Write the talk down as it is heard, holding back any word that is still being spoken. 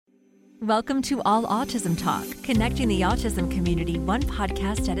Welcome to All Autism Talk, connecting the autism community one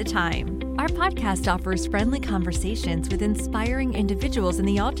podcast at a time. Our podcast offers friendly conversations with inspiring individuals in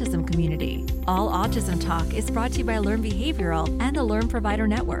the autism community. All Autism Talk is brought to you by Learn Behavioral and the Learn Provider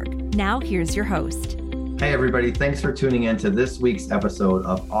Network. Now, here's your host. Hey, everybody. Thanks for tuning in to this week's episode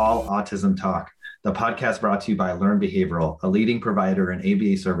of All Autism Talk, the podcast brought to you by Learn Behavioral, a leading provider in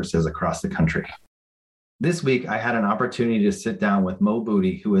ABA services across the country. This week, I had an opportunity to sit down with Mo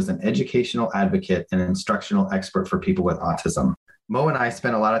Booty, who is an educational advocate and instructional expert for people with autism. Mo and I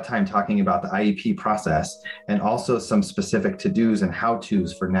spent a lot of time talking about the IEP process and also some specific to-dos and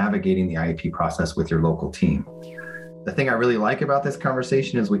how-tos for navigating the IEP process with your local team. The thing I really like about this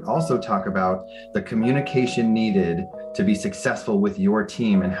conversation is we also talk about the communication needed to be successful with your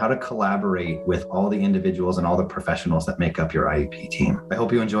team and how to collaborate with all the individuals and all the professionals that make up your IEP team. I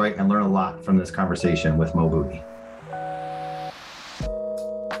hope you enjoy and learn a lot from this conversation with Mo Booty.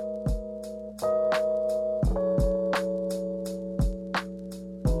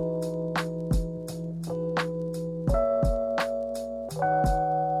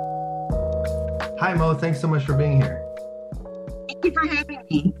 Hi, Mo. Thanks so much for being here. Thank you for having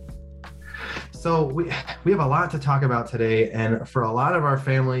me. So we have a lot to talk about today, and for a lot of our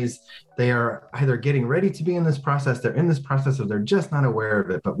families, they are either getting ready to be in this process, they're in this process, or they're just not aware of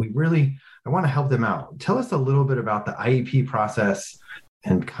it, but I want to help them out. Tell us a little bit about the IEP process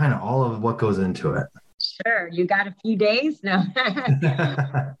and kind of all of what goes into it. Sure. You got a few days? No.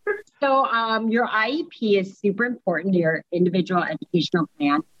 So your IEP is super important to your individual educational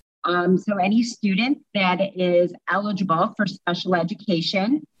plan. So any student that is eligible for special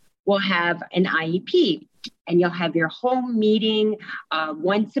education will have an IEP, and you'll have your home meeting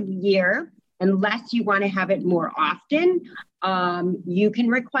once a year. Unless you want to have it more often, you can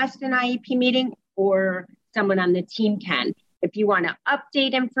request an IEP meeting or someone on the team can. If you want to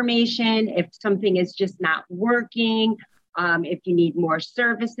update information, if something is just not working, if you need more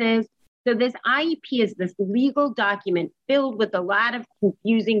services. So this IEP is this legal document filled with a lot of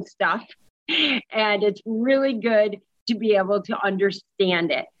confusing stuff, and it's really good to be able to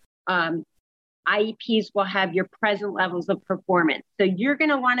understand it. IEPs will have your present levels of performance. So you're going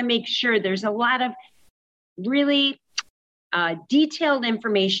to want to make sure there's a lot of really detailed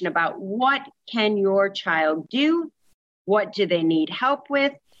information about what can your child do, what do they need help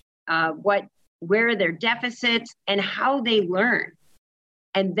with, where are their deficits, and how they learn.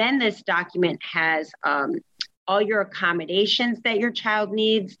 And then this document has all your accommodations that your child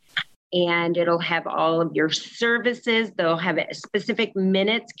needs, and it'll have all of your services. They'll have specific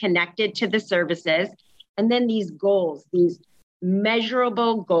minutes connected to the services. And then these goals, these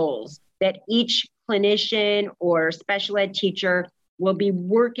measurable goals that each clinician or special ed teacher will be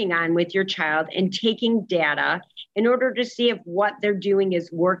working on with your child and taking data in order to see if what they're doing is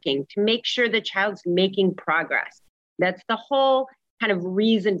working, to make sure the child's making progress. That's the whole kind of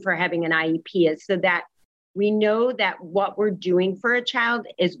reason for having an IEP, is so that we know that what we're doing for a child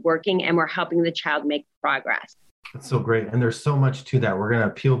is working and we're helping the child make progress. That's so great. And there's so much to that. We're going to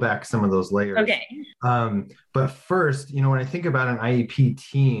peel back some of those layers. Okay. But first, when I think about an IEP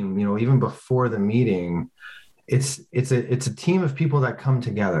team, even before the meeting, it's a team of people that come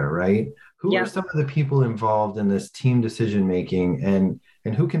together, right? Who are some of the people involved in this team decision-making,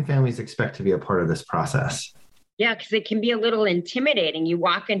 and who can families expect to be a part of this process? Yeah, because it can be a little intimidating. You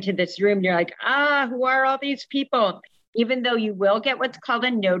walk into this room and you're like, who are all these people? Even though you will get what's called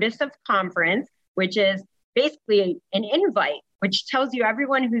a notice of conference, which is basically an invite, which tells you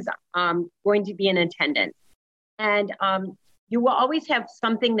everyone who's going to be in attendance. And you will always have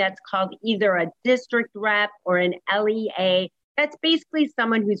something that's called either a district rep or an LEA. That's basically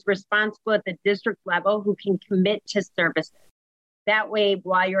someone who's responsible at the district level who can commit to services. That way,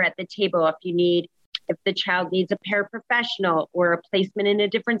 while you're at the table, if the child needs a paraprofessional or a placement in a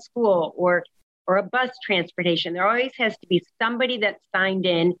different school or a bus transportation, there always has to be somebody that's signed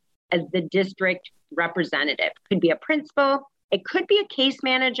in as the district representative. Could be a principal, it could be a case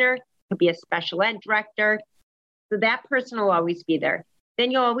manager, it could be a special ed director. So that person will always be there.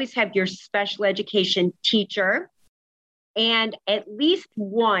 Then you'll always have your special education teacher and at least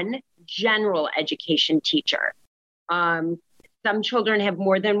one general education teacher. Some children have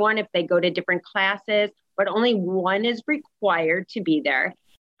more than one if they go to different classes, but only one is required to be there.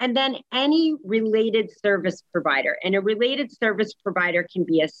 And then any related service provider. And a related service provider can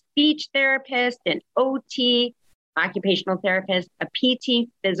be a speech therapist, an OT, occupational therapist, a PT,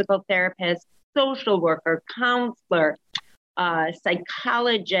 physical therapist, social worker, counselor,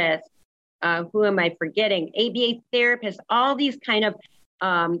 psychologist, who am I forgetting? ABA therapist, all these kind of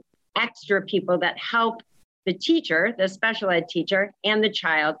extra people that help the teacher, the special ed teacher, and the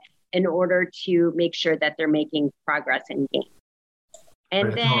child. in order to make sure that they're making progress and gain.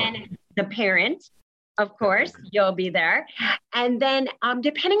 And then the parent, of course, you'll be there. And then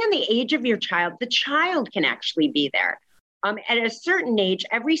depending on the age of your child, the child can actually be there. At a certain age,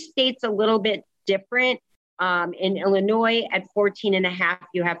 every state's a little bit different. In Illinois, at 14 and a half,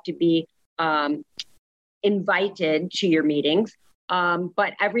 you have to be invited to your meetings.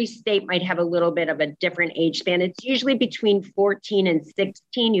 But every state might have a little bit of a different age span. It's usually between 14 and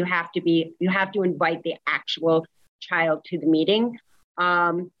 16. You have to invite the actual child to the meeting.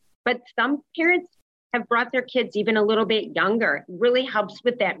 But some parents have brought their kids even a little bit younger. It really helps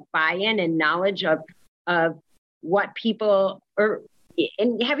with that buy-in and knowledge of what people are,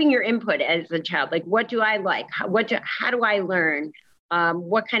 and having your input as a child. Like, what do I like? How do I learn?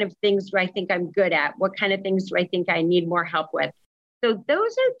 What kind of things do I think I'm good at? What kind of things do I think I need more help with? So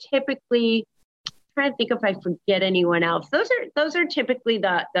those are typically, I'm trying to think if I forget anyone else. Those are typically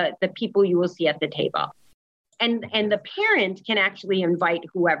the people you will see at the table. And the parent can actually invite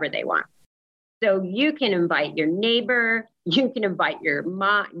whoever they want. So you can invite your neighbor, you can invite your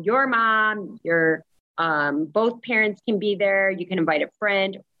mom, both parents can be there. You can invite a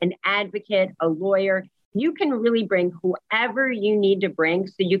friend, an advocate, a lawyer. You can really bring whoever you need to bring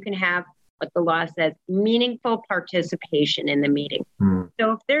so you can have what the law says, meaningful participation in the meeting.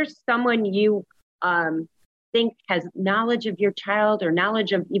 So if there's someone you think has knowledge of your child or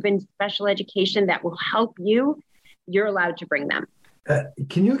knowledge of even special education that will help you, you're allowed to bring them.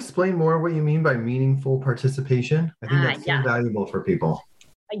 Can you explain more what you mean by meaningful participation? I think that's so valuable for people.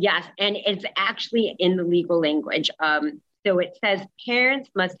 Yes, and it's actually in the legal language. So it says parents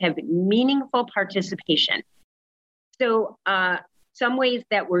must have meaningful participation. So some ways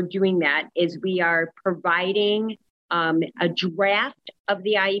that we're doing that is we are providing a draft of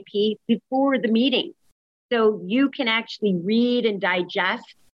the IEP before the meeting. So you can actually read and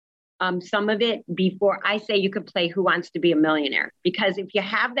digest some of it before. I say you could play Who Wants to Be a Millionaire, because if you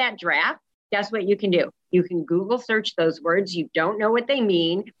have that draft, guess what you can do? You can Google search those words. You don't know what they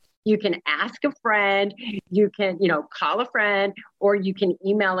mean. You can ask a friend, you can, call a friend, or you can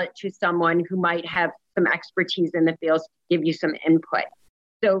email it to someone who might have some expertise in the field to give you some input.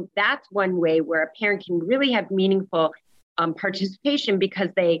 So that's one way where a parent can really have meaningful participation because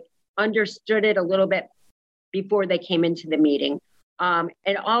they understood it a little bit before they came into the meeting.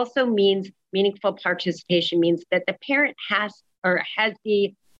 It also means meaningful participation means that the parent has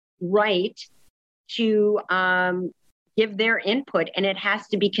the right to give their input, and it has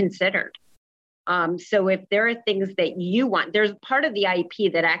to be considered. So if there are things that you want, there's part of the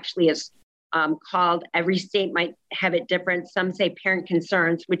IEP that actually is called, every state might have it different. Some say parent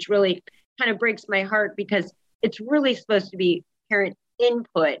concerns, which really kind of breaks my heart because it's really supposed to be parent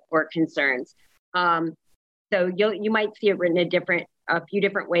input or concerns. So you might see it written a few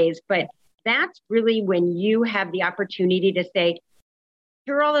different ways, but that's really when you have the opportunity to say,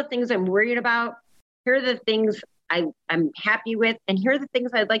 here are all the things I'm worried about. Here are the things I'm happy with. And here are the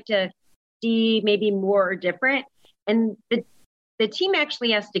things I'd like to see maybe more or different. And the team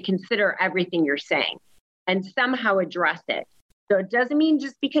actually has to consider everything you're saying and somehow address it. So it doesn't mean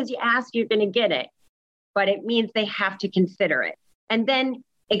just because you ask, you're going to get it, but it means they have to consider it and then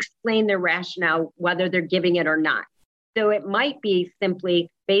explain their rationale, whether they're giving it or not. So it might be simply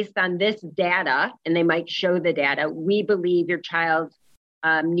based on this data, and they might show the data, we believe your child's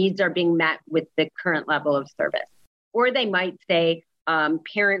needs are being met with the current level of service. Or they might say,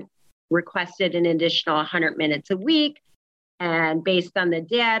 parent requested an additional 100 minutes a week, and based on the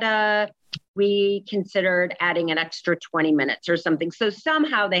data, we considered adding an extra 20 minutes or something. So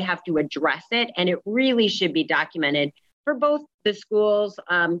somehow they have to address it, and it really should be documented for both the schools,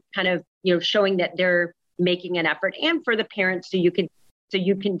 showing that they're making an effort, and for the parents, so you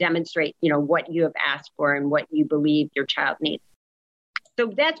can demonstrate, what you have asked for and what you believe your child needs.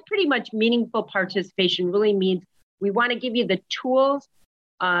 So that's pretty much meaningful participation. Really means we want to give you the tools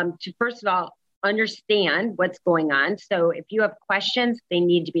to, first of all, understand what's going on. So if you have questions, they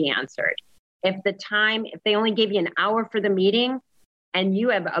need to be answered. If they only gave you an hour for the meeting and you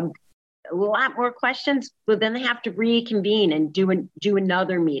have a lot more questions, well, then they have to reconvene and do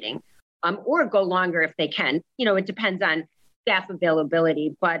another meeting, or go longer if they can. It depends on staff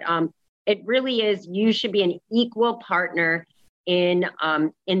availability, but it really is, you should be an equal partner in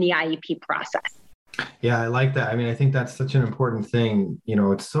the IEP process. Yeah, I like that. I mean, I think that's such an important thing.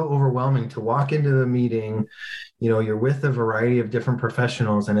 It's so overwhelming to walk into the meeting, you're with a variety of different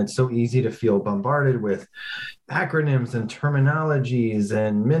professionals, and it's so easy to feel bombarded with acronyms and terminologies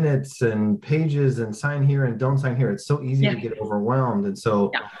and minutes and pages and sign here and don't sign here. It's so easy to get overwhelmed. And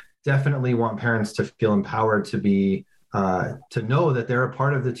so definitely want parents to feel empowered to be to know that they're a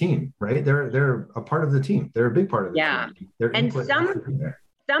part of the team, right? They're a part of the team. They're a big part of the team. Their And input has to be there.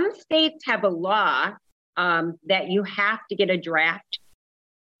 some states have a law that you have to get a draft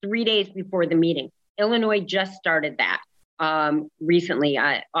 3 days before the meeting. Illinois just started that recently,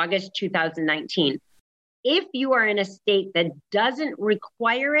 August 2019. If you are in a state that doesn't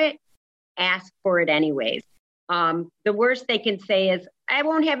require it, ask for it anyways. The worst they can say is, I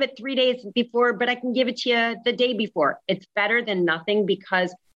won't have it 3 days before, but I can give it to you the day before. It's better than nothing,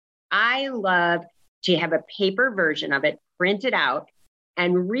 because I love to have a paper version of it, print it out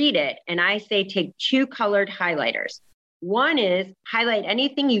and read it. And I say, take 2 colored highlighters. One is highlight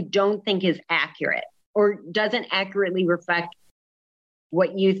anything you don't think is accurate or doesn't accurately reflect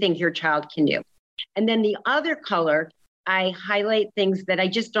what you think your child can do. And then the other color, I highlight things that I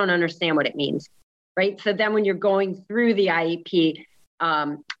just don't understand what it means, right? So then when you're going through the IEP,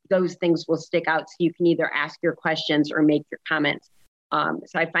 those things will stick out, so you can either ask your questions or make your comments.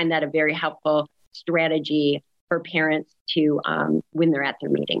 So I find that a very helpful strategy for parents to when they're at their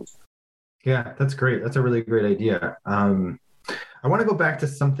meetings. Yeah, that's great. That's a really great idea. I want to go back to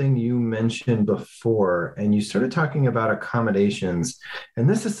something you mentioned before, and you started talking about accommodations. And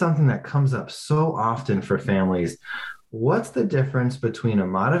this is something that comes up so often for families. What's the difference between a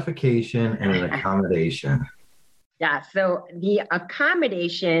modification and an accommodation? Yeah, so the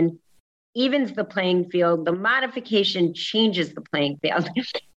accommodation evens the playing field. The modification changes the playing field.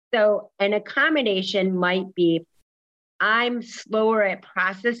 So an accommodation might be, I'm slower at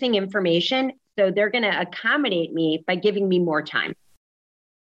processing information, so they're going to accommodate me by giving me more time.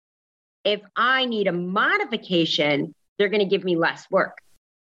 If I need a modification, they're going to give me less work,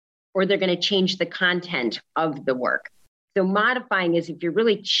 or they're going to change the content of the work. So modifying is if you're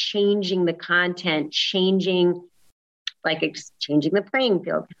really changing the content, changing the playing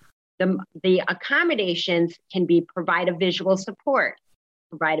field. The accommodations can be provide a visual support,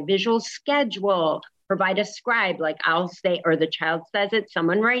 provide a visual schedule, provide a scribe, like I'll say, or the child says it,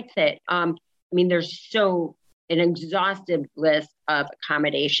 someone writes it. There's an exhaustive list of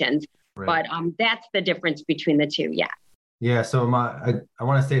accommodations, right. But that's the difference between the two. Yeah. Yeah. So I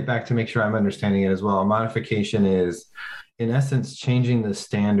want to say it back to make sure I'm understanding it as well. A modification is, in essence, changing the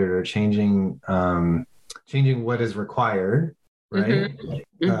standard or changing what is required, right?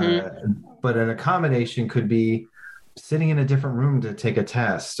 Mm-hmm. But an accommodation could be sitting in a different room to take a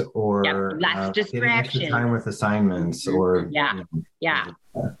test, or less distraction, extra time with assignments, or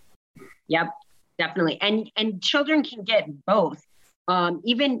Yep, definitely. And children can get both.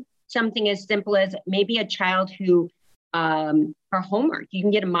 Even something as simple as maybe a child who for homework, you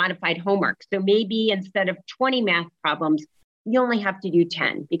can get a modified homework. So maybe instead of 20 math problems, you only have to do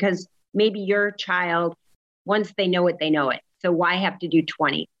 10, because maybe your child, once they know it, they know it. So why have to do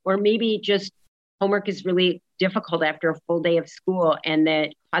 20? Or maybe just homework is really difficult after a full day of school, and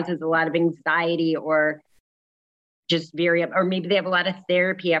that causes a lot of anxiety, or just or maybe they have a lot of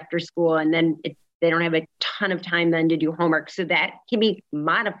therapy after school, and then they don't have a ton of time then to do homework. So that can be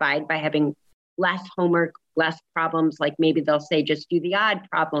modified by having less homework, less problems. Like maybe they'll say, just do the odd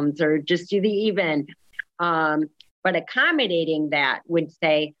problems or just do the even. But accommodating that would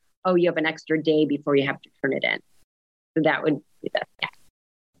say, oh, you have an extra day before you have to turn it in. So that would be that. Yeah.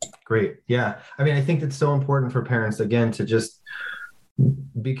 Great. Yeah. I think it's so important for parents, again, to just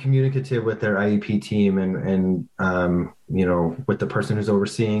be communicative with their IEP team and with the person who's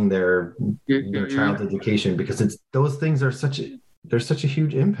overseeing their child's education, because those things are such a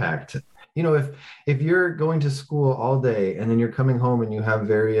huge impact. If you're going to school all day and then you're coming home and you have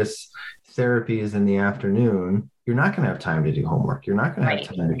various therapies in the afternoon, you're not going to have time to do homework. You're not going to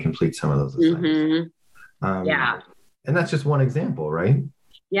have time to complete some of those assignments. And that's just one example, right?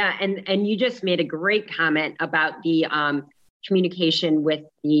 Yeah. And you just made a great comment about the communication with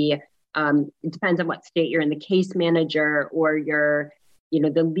the, it depends on what state you're in, the case manager or your,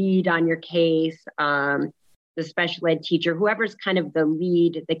 the lead on your case, the special ed teacher, whoever's kind of the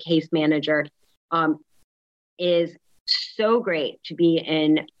lead, the case manager, is so great to be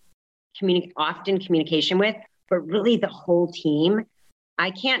in often communication with, but really the whole team.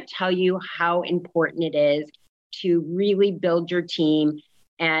 I can't tell you how important it is to really build your team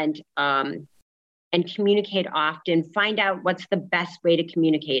and communicate often. Find out what's the best way to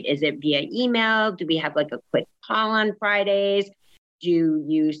communicate. Is it via email? Do we have like a quick call on Fridays? Do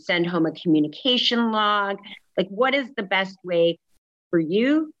you send home a communication log? Like, what is the best way for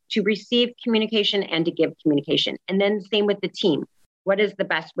you to receive communication and to give communication? And then same with the team. What is the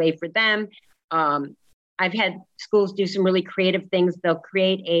best way for them? I've had schools do some really creative things. They'll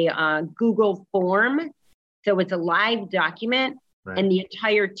create a Google form. So it's a live document, right, and the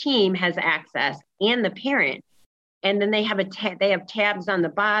entire team has access, and the parent. And then they have they have tabs on the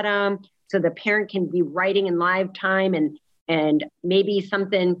bottom, so the parent can be writing in live time, and maybe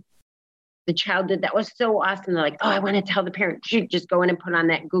something the child did that was so awesome. They're like, oh, I want to tell the parent, just go in and put on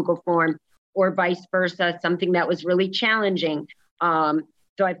that Google form, or vice versa, something that was really challenging.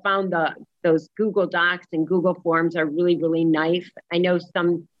 So I found those Google Docs and Google Forms are really, really nice. I know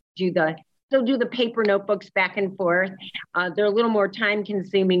some still do the paper notebooks back and forth. They're a little more time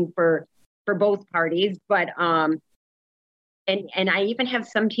consuming for both parties, but and I even have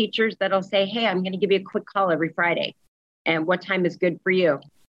some teachers that'll say, hey, I'm going to give you a quick call every Friday, and what time is good for you?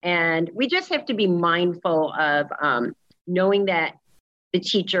 And we just have to be mindful of knowing that the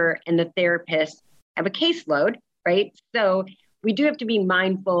teacher and the therapist have a caseload, right? So we do have to be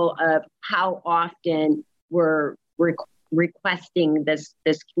mindful of how often we're requesting this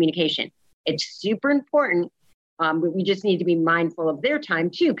communication. It's super important. But we just need to be mindful of their time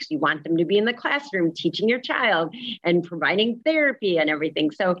too, because you want them to be in the classroom teaching your child and providing therapy and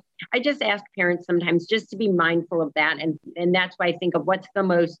everything. So I just ask parents sometimes just to be mindful of that. And that's why I think of what's the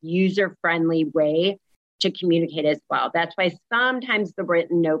most user-friendly way to communicate as well. That's why sometimes the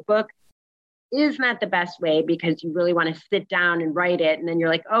written notebook is not the best way, because you really want to sit down and write it. And then you're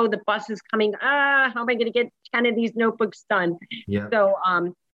like, oh, the bus is coming. How am I going to get 10 of these notebooks done? Yeah. So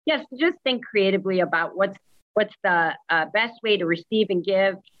yes, just think creatively about what's the best way to receive and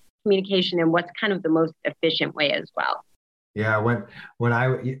give communication, and what's kind of the most efficient way as well. Yeah,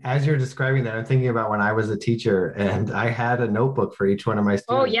 as you're describing that, I'm thinking about when I was a teacher and I had a notebook for each one of my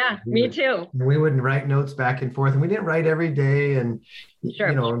students. Oh yeah, me too. We would write notes back and forth, and we didn't write every day, and sure.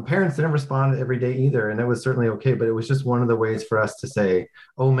 And parents didn't respond every day either, and that was certainly okay. But it was just one of the ways for us to say,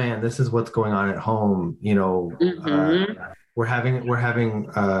 "Oh man, this is what's going on at home." We're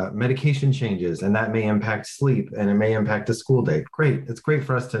having medication changes, and that may impact sleep, and it may impact the school day. Great. It's great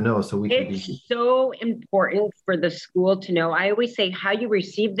for us to know. So it's so important for the school to know. I always say how you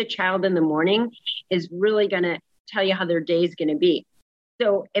receive the child in the morning is really going to tell you how their day is going to be.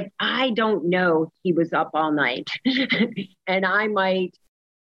 So if I don't know he was up all night and I might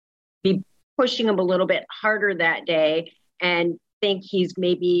be pushing him a little bit harder that day and think he's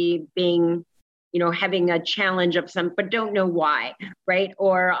maybe being having a challenge of some, but don't know why, right?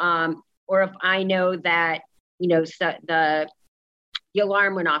 Or if I know that, the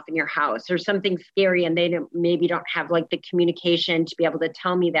alarm went off in your house or something scary, and they maybe don't have like the communication to be able to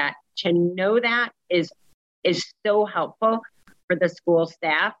tell me that. To know that is so helpful for the school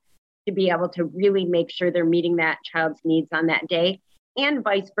staff to be able to really make sure they're meeting that child's needs on that day, and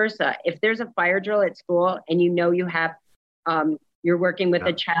vice versa. If there's a fire drill at school and you have, you're working with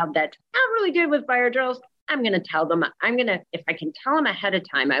a child that's not really good with fire drills, I'm going to tell them, if I can tell them ahead of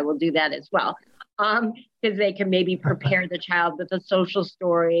time, I will do that as well. Because they can maybe prepare the child with a social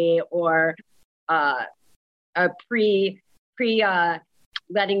story or a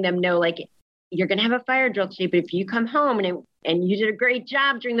letting them know, like, you're going to have a fire drill today, but if you come home and you did a great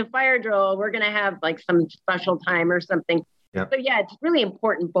job during the fire drill, we're going to have like some special time or something. Yep. So yeah, it's really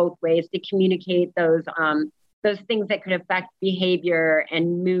important both ways to communicate those things that could affect behavior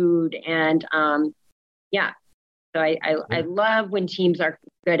and mood. And so I love when teams are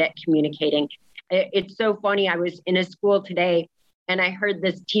good at communicating. It's so funny. I was in a school today and I heard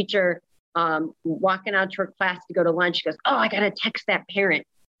this teacher walking out to her class to go to lunch. She goes, oh, I got to text that parent.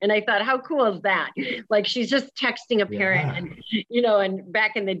 And I thought, how cool is that? Like, she's just texting a parent. And, and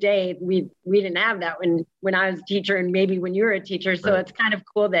back in the day, we didn't have that when I was a teacher, and maybe when you were a teacher. So It's kind of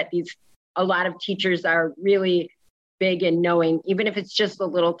cool that a lot of teachers are really big in knowing, even if it's just a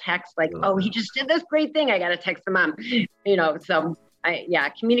little text, like, oh, he just did this great thing, I got to text the mom, so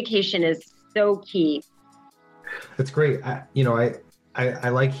communication is so key. That's great. I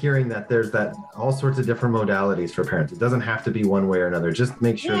like hearing that there's all sorts of different modalities for parents. It doesn't have to be one way or another. Just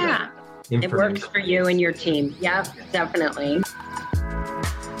make sure that it works for you and your team. Yeah, definitely.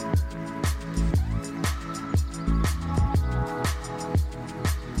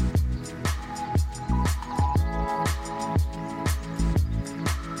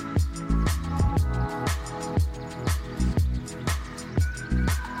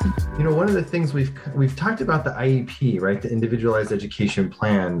 One of the things we've talked about the IEP, right? The Individualized Education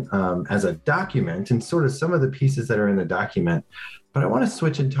Plan, as a document, and sort of some of the pieces that are in the document. But I want to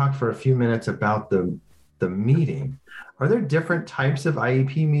switch and talk for a few minutes about the meeting. Are there different types of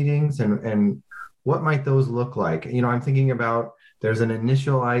IEP meetings, and what might those look like? I'm thinking about there's an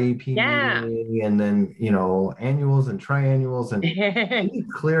initial IEP meeting, and then annuals and triannuals, and can you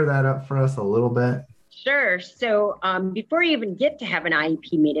clear that up for us a little bit? Sure. So before you even get to have an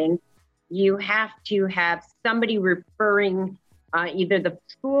IEP meeting, you have to have somebody referring, either the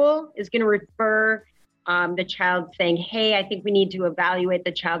school is going to refer the child saying, hey, I think we need to evaluate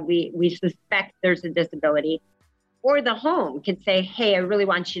the child. We suspect there's a disability. Or the home can say, hey, I really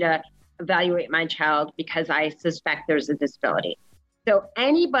want you to evaluate my child because I suspect there's a disability. So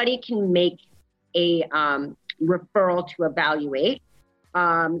anybody can make a referral to evaluate.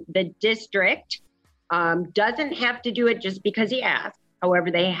 The district doesn't have to do it just because he asked.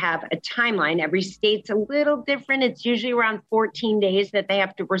 However, they have a timeline. Every state's a little different. It's usually around 14 days that they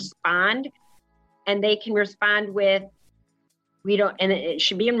have to respond. And they can respond with, we don't, and it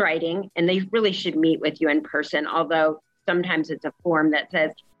should be in writing, and they really should meet with you in person. Although sometimes it's a form that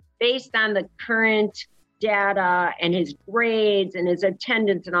says, based on the current data and his grades and his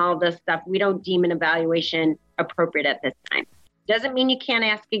attendance and all of this stuff, we don't deem an evaluation appropriate at this time. Doesn't mean you can't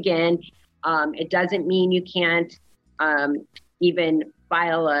ask again. It doesn't mean you can't even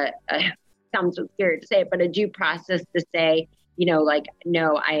file a sounds so scary to say it, but a due process to say, like,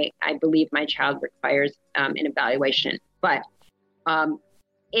 no, I believe my child requires an evaluation. But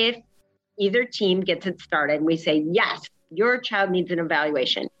if either team gets it started and we say, yes, your child needs an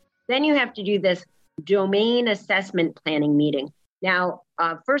evaluation, then you have to do this domain assessment planning meeting. Now,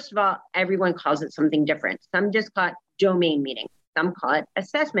 first of all, everyone calls it something different. Some just call it domain meeting. Some call it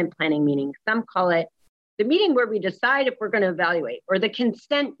assessment planning meeting. Some call it the meeting where we decide if we're going to evaluate, or the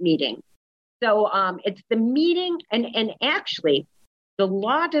consent meeting. So it's the meeting, and actually, the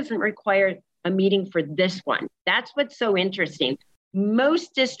law doesn't require a meeting for this one. That's what's so interesting.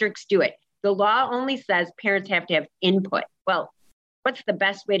 Most districts do it. The law only says parents have to have input. Well, what's the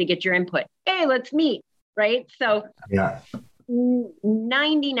best way to get your input? Hey, let's meet, right? So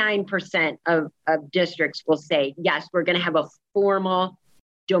 99% of districts will say, yes, we're going to have a formal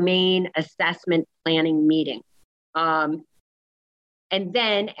domain assessment planning meeting. And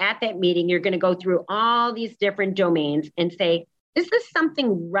then at that meeting, you're going to go through all these different domains and say, is this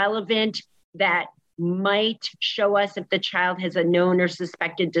something relevant that might show us if the child has a known or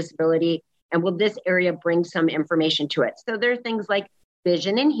suspected disability? And will this area bring some information to it? So there are things like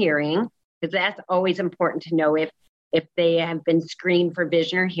vision and hearing, because that's always important to know if they have been screened for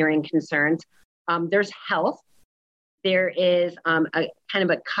vision or hearing concerns. There's health. There is a kind of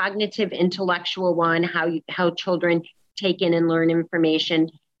a cognitive intellectual one, how children take in and learn information.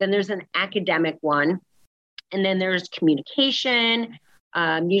 Then there's an academic one. And then there's communication,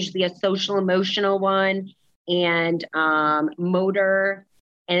 usually a social emotional one, and motor.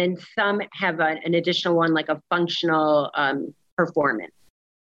 And some have an additional one, like a functional performance.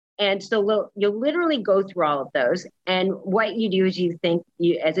 And so you'll literally go through all of those. And what you do is you think,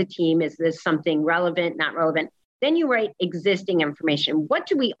 as a team, is this something relevant, not relevant? Then you write existing information. What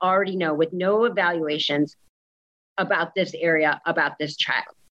do we already know with no evaluations about this area, about this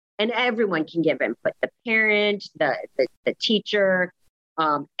child? And everyone can give input, the parent, the teacher.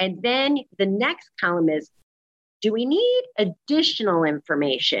 And then the next column is, do we need additional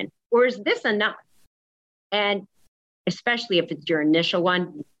information, or is this enough? And especially if it's your initial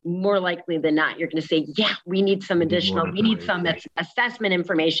one, more likely than not, you're going to say, yeah, we need some additional, we need some assessment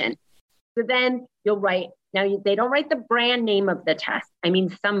information. So then you'll write, now they don't write the brand name of the test. I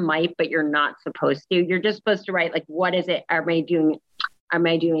mean, some might, but you're not supposed to. You're just supposed to write, like, what is it? Am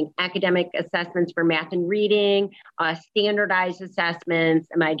I doing academic assessments for math and reading, standardized assessments?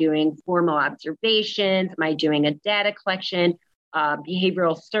 Am I doing formal observations? Am I doing a data collection,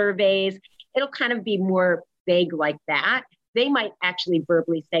 behavioral surveys? It'll kind of be more vague like that. They might actually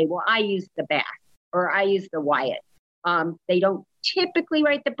verbally say, well, I use the BAC or I use the Wyatt. They don't typically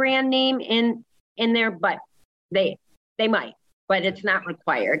write the brand name in there, but they might, but it's not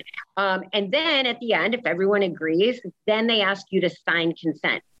required. And then at the end, if everyone agrees, then they ask you to sign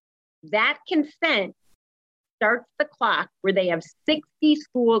consent. That consent starts the clock where they have 60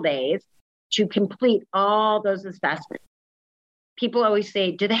 school days to complete all those assessments. People always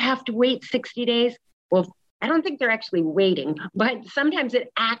say, do they have to wait 60 days? Well, I don't think they're actually waiting, but sometimes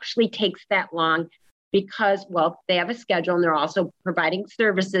it actually takes that long because, well, they have a schedule and they're also providing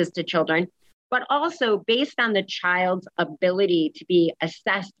services to children, but also based on the child's ability to be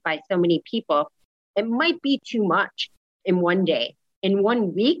assessed by so many people, it might be too much in one day, in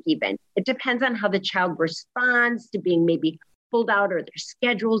 1 week even. It depends on how the child responds to being maybe pulled out or their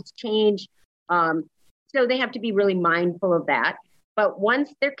schedules change. So they have to be really mindful of that. But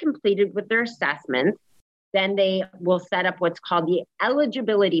once they're completed with their assessments, then they will set up what's called the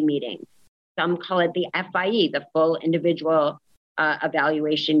eligibility meeting. Some call it the FIE, the full individual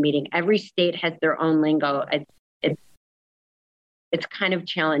evaluation meeting. Every state has their own lingo. It's kind of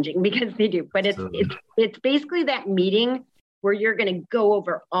challenging because they do, but it's basically that meeting where you're going to go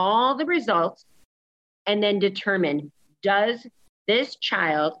over all the results and then determine, does this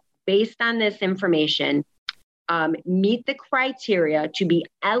child based on this information, meet the criteria to be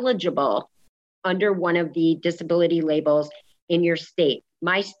eligible under one of the disability labels in your state.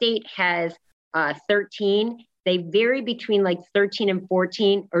 My state has 13. They vary between like 13 and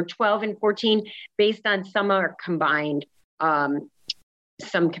 14 or 12 and 14 based on some are combined.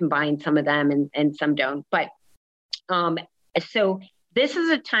 Some combine some of them and some don't. But so this is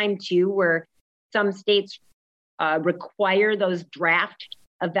a time too where some states require those draft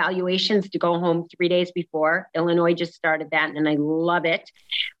evaluations to go home 3 days before. Illinois just started that, and I love it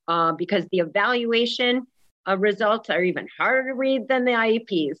because the evaluation results are even harder to read than the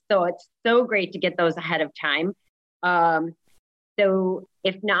IEPs. So it's so great to get those ahead of time. So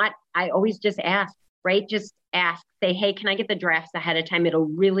if not, I always just ask, right? Just ask, say, hey, can I get the drafts ahead of time? It'll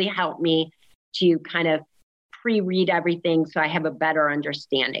really help me to kind of pre-read everything so I have a better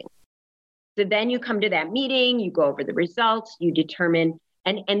understanding. So then you come to that meeting, you go over the results, you determine,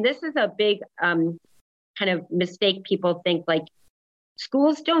 and this is a big kind of mistake people think, like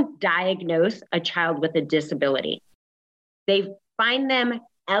schools don't diagnose a child with a disability. They find them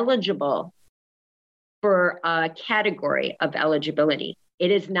eligible for a category of eligibility.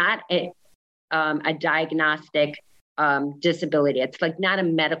 It is not a diagnostic disability. It's like not a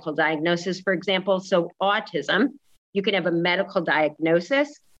medical diagnosis, for example. So autism, you can have a medical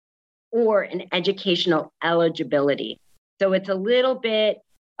diagnosis or an educational eligibility. So it's a little bit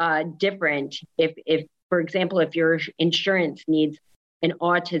different if, for example, if your insurance needs an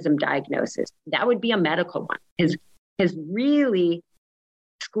autism diagnosis, that would be a medical one. Because really,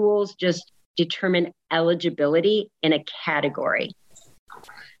 schools just determine eligibility in a category.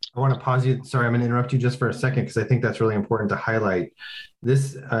 I want to pause you. Sorry, I'm going to interrupt you just for a second because I think that's really important to highlight.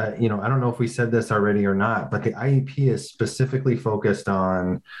 This, I don't know if we said this already or not, but the IEP is specifically focused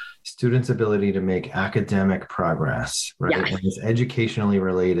on students' ability to make academic progress, right? Yes. And it's educationally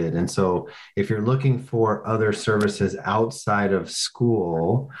related. And so if you're looking for other services outside of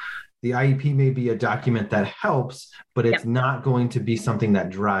school, the IEP may be a document that helps, but it's not going to be something that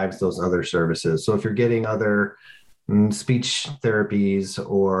drives those other services. So if you're getting other speech therapies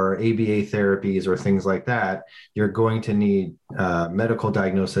or ABA therapies or things like that, you're going to need medical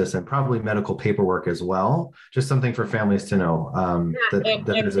diagnosis and probably medical paperwork as well. Just something for families to know that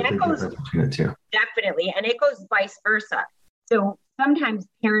there's a big difference between the two. Definitely. And it goes vice versa. So sometimes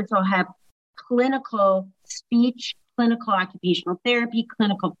parents will have clinical speech, clinical occupational therapy,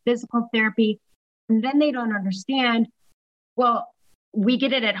 clinical physical therapy, and then they don't understand, well, we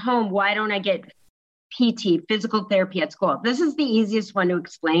get it at home. Why don't I get PT, physical therapy at school? This is the easiest one to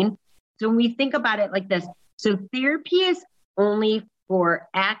explain. So when we think about it like this, so therapy is only for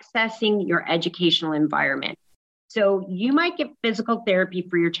accessing your educational environment. So you might get physical therapy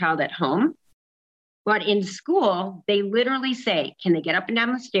for your child at home, but in school, they literally say, can they get up and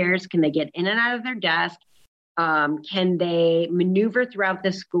down the stairs? Can they get in and out of their desk? Can they maneuver throughout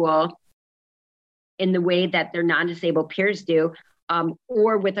the school in the way that their non-disabled peers do,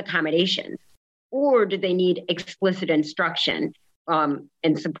 or with accommodations? Or do they need explicit instruction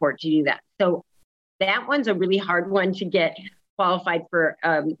and support to do that? So that one's a really hard one to get qualified for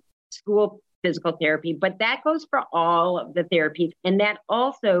school physical therapy, but that goes for all of the therapies. And that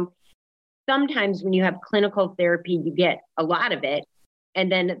also, sometimes when you have clinical therapy, you get a lot of it. And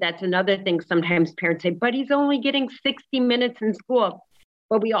then that's another thing. Sometimes parents say, but he's only getting 60 minutes in school.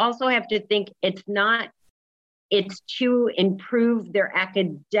 But we also have to think it's to improve their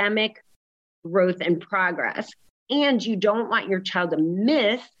academic growth and progress. And you don't want your child to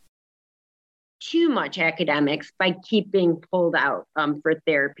miss too much academics by keeping pulled out for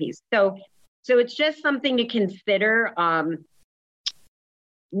therapies. So it's just something to consider.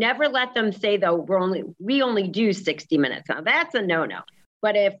 Never let them say, though, we only do 60 minutes. Now that's a no-no.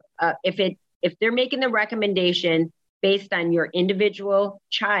 But if they're making the recommendation based on your individual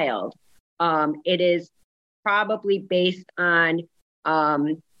child, it is probably based on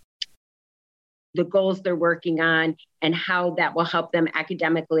the goals they're working on and how that will help them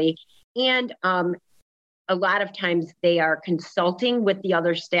academically. And a lot of times they are consulting with the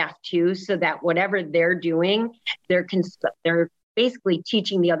other staff too, so that whatever they're doing, they're basically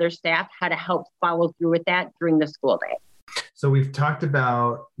teaching the other staff how to help follow through with that during the school day. So we've talked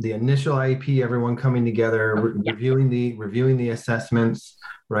about the initial IEP, everyone coming together, reviewing the assessments,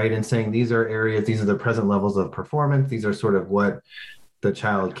 right? And saying these are areas, these are the present levels of performance. These are sort of what the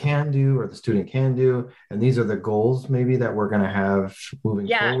child can do or the student can do. And these are the goals maybe that we're going to have moving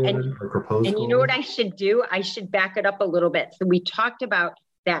forward or proposed. And you know what I should do? I should back it up a little bit. So we talked about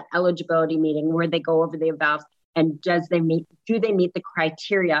that eligibility meeting where they go over the evals and do they meet the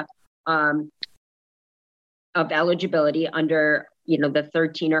criteria of eligibility under the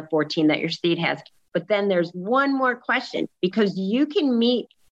 13 or 14 that your state has. But then there's one more question, because you can meet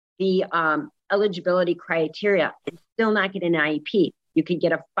the eligibility criteria and still not get an IEP. You could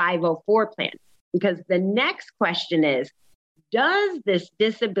get a 504 plan, because the next question is, does this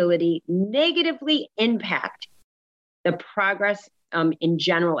disability negatively impact the progress in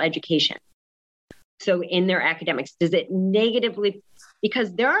general education? So in their academics, does it negatively,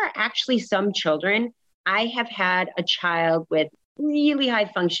 because there are actually some children, I have had a child with really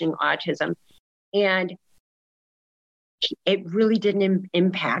high functioning autism, and it really didn't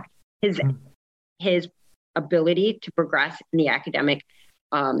impact his ability to progress in the academic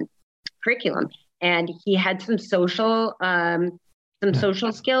curriculum. And he had some social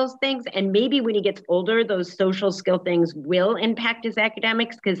skills things. And maybe when he gets older, those social skill things will impact his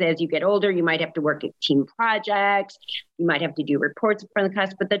academics, because as you get older, you might have to work at team projects. You might have to do reports in front of the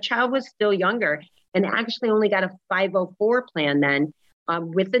class. But the child was still younger and actually only got a 504 plan then,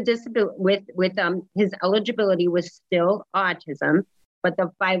 with the disability, with his eligibility was still autism, but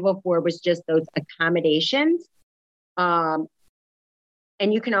the 504 was just those accommodations. And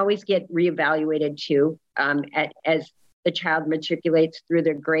you can always get reevaluated too, as the child matriculates through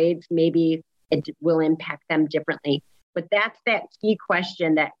their grades. Maybe it will impact them differently. But that's that key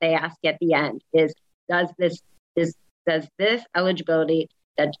question that they ask at the end: is does this eligibility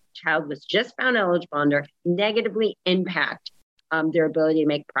that child was just found eligible under negatively impact their ability to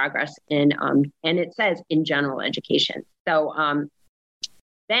make progress in, and it says in general education. So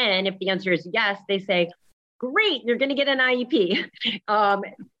then, if the answer is yes, they say, great, you're going to get an IEP.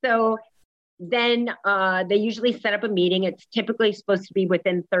 So then they usually set up a meeting. It's typically supposed to be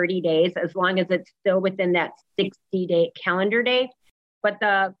within 30 days, as long as it's still within that 60-day calendar day. But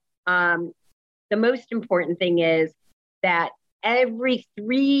the most important thing is that every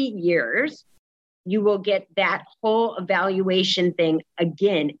 3 years, you will get that whole evaluation thing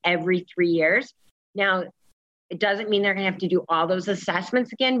again every 3 years. Now, it doesn't mean they're going to have to do all those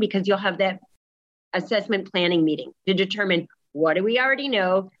assessments again, because you'll have that assessment planning meeting to determine, what do we already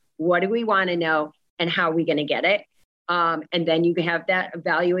know, what do we want to know, and how are we going to get it. And then you can have that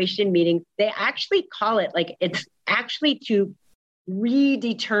evaluation meeting. They actually call it, like, it's actually to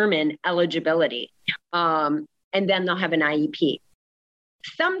redetermine eligibility. And then they'll have an IEP.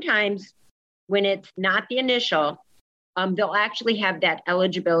 Sometimes when it's not the initial, they'll actually have that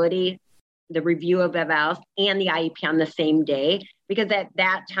eligibility, the review of evals, and the IEP on the same day, because at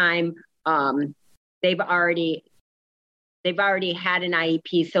that time, they've already had an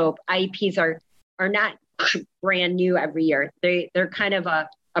IEP. So IEPs are not brand new every year. They're kind of a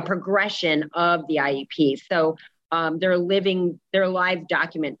progression of the IEP. So they're a live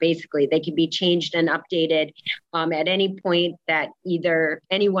document, basically. They can be changed and updated at any point that either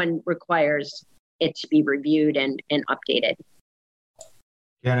anyone requires it to be reviewed and updated.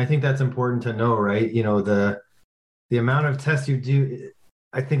 Yeah, and I think that's important to know, right? The amount of tests you do,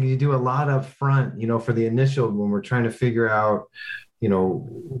 I think you do a lot up front, for the initial, when we're trying to figure out,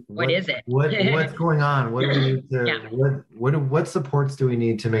 what is it? What's going on? What do we need to, yeah. What supports do we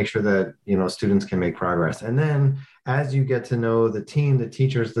need to make sure that, students can make progress? And then as you get to know the team, the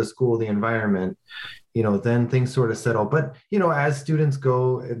teachers, the school, the environment, then things sort of settle. But, as students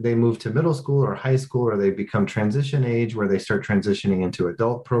go, they move to middle school or high school, or they become transition age where they start transitioning into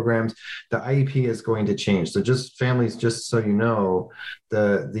adult programs, the IEP is going to change. So just families, just so you know,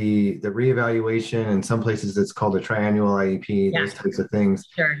 the reevaluation, in some places it's called a triannual IEP, those types of things.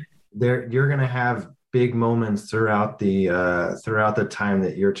 Sure. You're going to have big moments throughout the time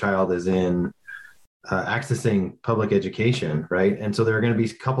that your child is in accessing public education, right? And so there are going to be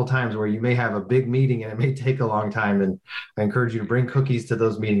a couple times where you may have a big meeting and it may take a long time. And I encourage you to bring cookies to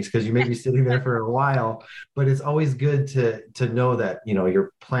those meetings, because you may be sitting there for a while. But it's always good to know that,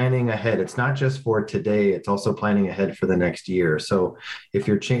 you're planning ahead. It's not just for today, it's also planning ahead for the next year. So if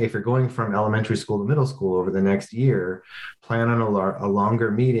you're going from elementary school to middle school over the next year, plan on a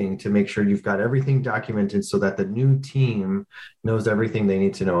longer meeting to make sure you've got everything documented so that the new team knows everything they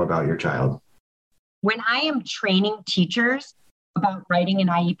need to know about your child. When I am training teachers about writing an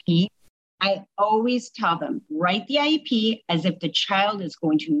IEP, I always tell them, write the IEP as if the child is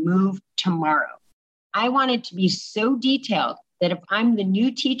going to move tomorrow. I want it to be so detailed that if I'm the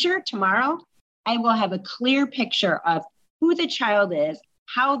new teacher tomorrow, I will have a clear picture of who the child is,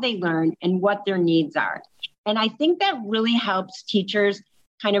 how they learn, and what their needs are. And I think that really helps teachers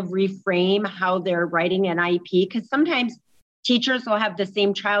kind of reframe how they're writing an IEP, because sometimes teachers will have the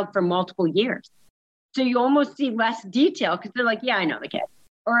same child for multiple years. So you almost see less detail, because they're like, yeah, I know the kid,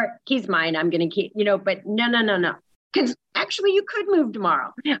 or he's mine, I'm going to keep, but no. Because actually, you could move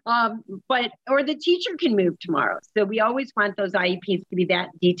tomorrow, or the teacher can move tomorrow. So we always want those IEPs to be that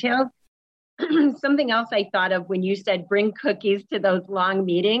detailed. Something else I thought of when you said bring cookies to those long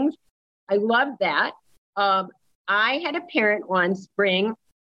meetings. I love that. I had a parent once bring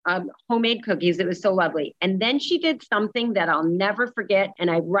homemade cookies. It was so lovely. And then she did something that I'll never forget, and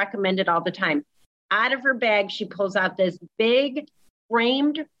I recommend it all the time. Out of her bag, she pulls out this big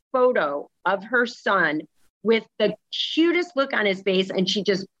framed photo of her son with the cutest look on his face. And she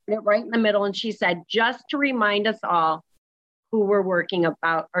just put it right in the middle. And she said, just to remind us all who we're working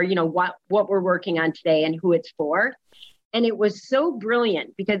about, or, what we're working on today and who it's for. And it was so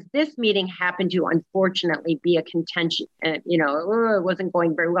brilliant because this meeting happened to, unfortunately, be a contention. And, it wasn't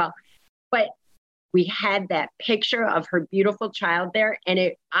going very well. But we had that picture of her beautiful child there.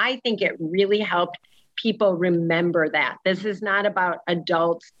 And I think it really helped people remember that. This is not about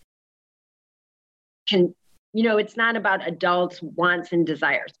adults. It's not about adults' wants and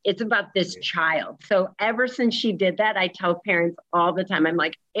desires. It's about this child. So ever since she did that, I tell parents all the time, I'm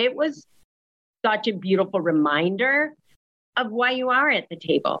like, it was such a beautiful reminder of why you are at the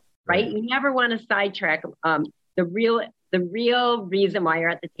table, right? You never want to sidetrack the real reason why you're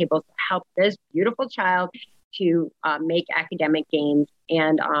at the table is to help this beautiful child to make academic gains.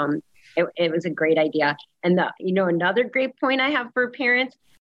 And it was a great idea. And another great point I have for parents,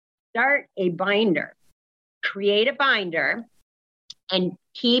 start a binder. Create a binder and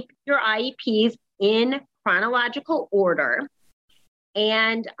keep your IEPs in chronological order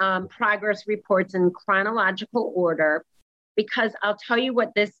and progress reports in chronological order, because I'll tell you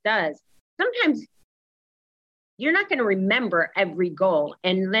what this does. Sometimes you're not going to remember every goal,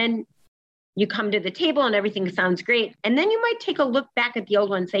 and then you come to the table and everything sounds great. And then you might take a look back at the old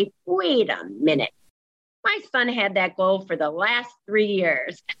one and say, wait a minute, my son had that goal for the last 3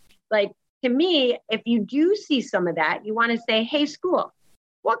 years. To me, if you do see some of that, you want to say, hey, school,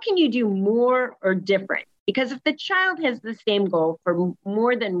 what can you do more or different? Because if the child has the same goal for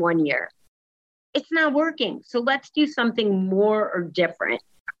more than 1 year, it's not working. So let's do something more or different.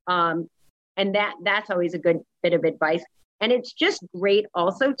 And that's always a good bit of advice. And it's just great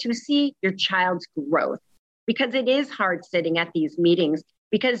also to see your child's growth, because it is hard sitting at these meetings,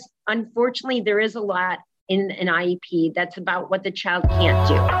 because unfortunately there is a lot in an IEP that's about what the child can't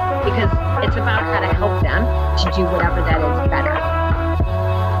do, because it's about how to help them to do whatever that is better.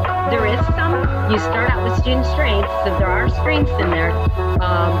 There is you start out with student strengths, so there are strengths in there,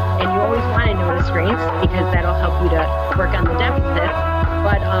 and you always want to know the strengths because that'll help you to work on the deficits.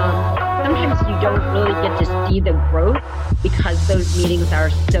 But sometimes you don't really get to see the growth because those meetings are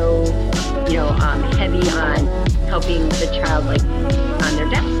so, heavy on helping the child on their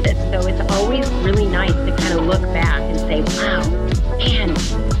deficits. So it's always really nice to kind of look back and say, wow, man,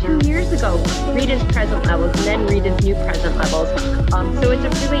 2 years ago, read his present levels and then read his new present levels. So it's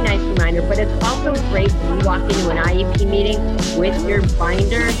a really nice reminder, but it's also great when you walk into an IEP meeting with your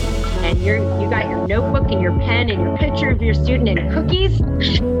binder and you got your notebook and your pen and your picture of your student and cookies.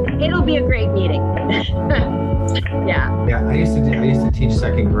 It'll be a great meeting. Yeah, I used to teach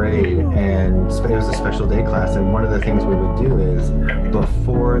second grade, and it was a special day class, and one of the things we would do is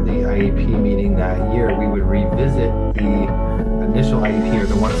before the IEP meeting that year, we would revisit the initial IEP or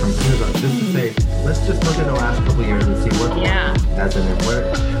the one from kindergarten, just to say, let's just look at the last couple of years and see what's as in it,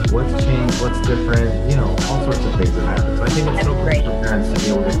 what's changed, what's different, all sorts of things that happen. So I think it's so great for parents to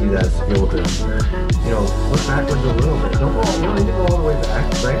be able to do that, to be able to, look backwards a little bit. You don't need to go all the way back,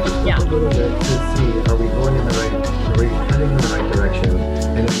 right? Just look a little bit to see, are we going in the right, are we heading in the right direction?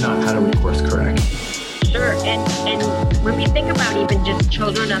 And if not, how do we course correct? Sure. And when we think about even just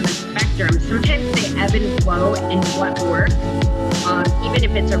children on the spectrum, sometimes they ebb and flow in what works. Even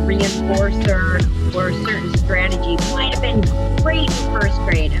if it's a reinforcer or a certain strategy might have been great in first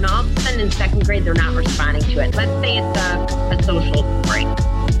grade, and all of a sudden in second grade, they're not responding to it. Let's say it's a social break.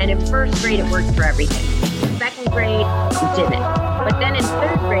 And in first grade, it worked for everything. In second grade, it didn't. But then in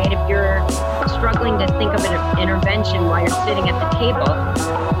third grade, if you're struggling to think of an intervention while you're sitting at the table,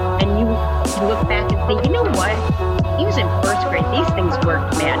 and you look back and say, you know what? He was in first grade. These things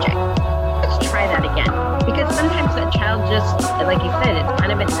worked magic. Let's try that again. Because sometimes that child just, like you said, it's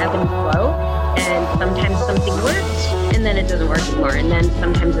kind of an ebb and flow. And sometimes something works, and then it doesn't work anymore. And then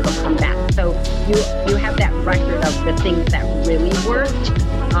sometimes it'll come back. So you have that record of the things that really worked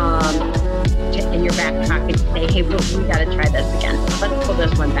in your back pocket to say, hey, we got to try this again. Let's pull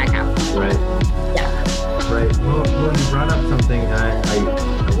this one back out. Right. Yeah. Right. Well, you brought up something,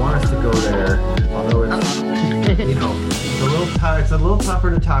 I want us to go there, although it's a little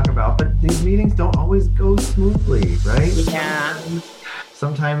tougher to talk about, but these meetings don't always go smoothly, right? Yeah.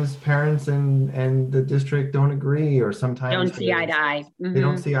 sometimes parents and the district don't agree, or sometimes don't see eye to eye. They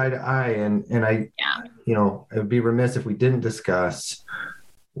don't see eye to eye. And I, it would be remiss if we didn't discuss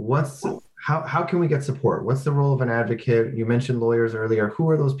how can we get support? What's the role of an advocate? You mentioned lawyers earlier. Who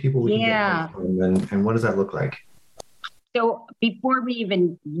are those people we can get help from, and what does that look like? So before we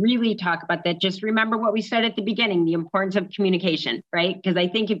even really talk about that, just remember what we said at the beginning, the importance of communication, right? Because I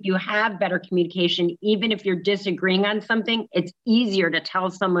think if you have better communication, even if you're disagreeing on something, it's easier to tell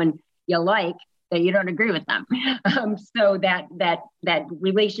someone you like that you don't agree with them. So that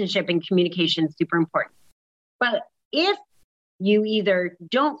relationship and communication is super important. But if you either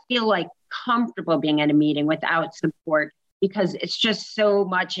don't feel like comfortable being at a meeting without support because it's just so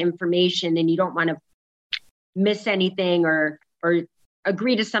much information and you don't want to miss anything or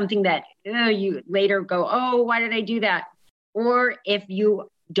agree to something that you later go, oh, why did I do that? Or if you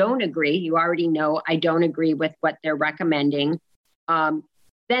don't agree, you already know I don't agree with what they're recommending,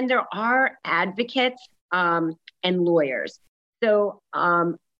 then there are advocates and lawyers. So I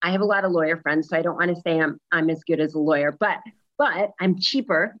have a lot of lawyer friends, so I don't want to say I'm as good as a lawyer, but I'm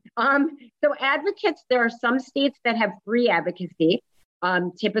cheaper. So advocates, there are some states that have free advocacy.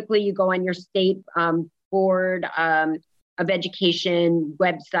 Typically, you go on your state Board of Education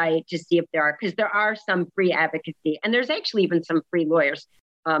website to see if there are, because there are some free advocacy, and there's actually even some free lawyers,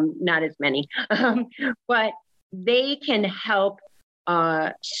 not as many, but they can help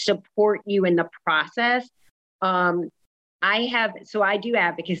support you in the process. I do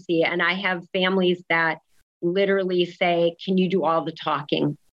advocacy, and I have families that literally say, can you do all the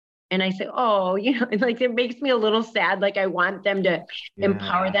talking? And I say, oh, like it makes me a little sad. Like I want them to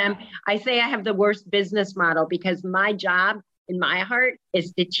empower them. I say I have the worst business model because my job in my heart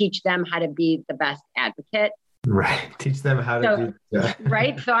is to teach them how to be the best advocate. Right. Teach them how to do that.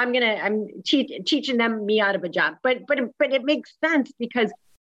 Right. So I'm teaching them me out of a job, but it makes sense because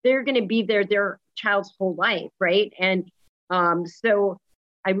they're going to be there their child's whole life. Right. And so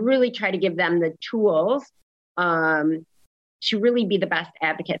I really try to give them the tools to really be the best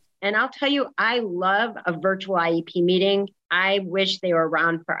advocates. And I'll tell you, I love a virtual IEP meeting. I wish they were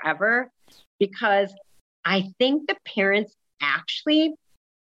around forever because I think the parents actually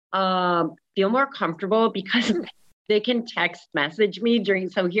feel more comfortable because they can text message me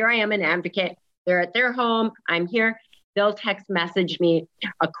so here I am an advocate. They're at their home. I'm here. They'll text message me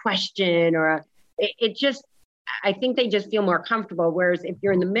a question or I think they just feel more comfortable. Whereas if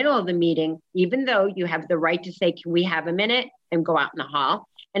you're in the middle of the meeting, even though you have the right to say, can we have a minute and go out in the hall?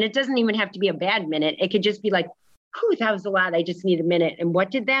 And it doesn't even have to be a bad minute. It could just be like, whew, that was a lot. I just need a minute. And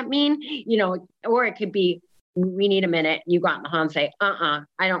what did that mean? Or it could be, we need a minute. You go out in the hall and say, I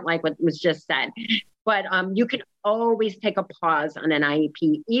don't like what was just said. But you can always take a pause on an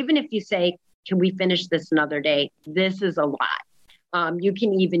IEP. Even if you say, can we finish this another day? This is a lot. You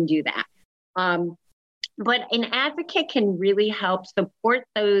can even do that. But an advocate can really help support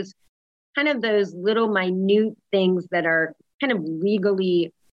those little minute things that are kind of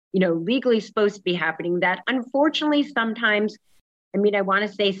legally supposed to be happening that unfortunately sometimes, I want to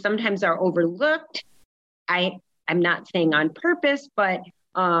say sometimes are overlooked. I'm not saying on purpose, but,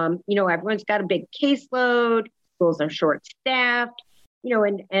 everyone's got a big caseload. Schools are short-staffed,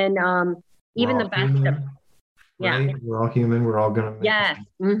 and even the best of, right? We're all human. We're all going to make mistakes.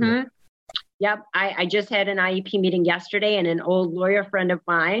 Mm-hmm. Yep. I just had an IEP meeting yesterday, and an old lawyer friend of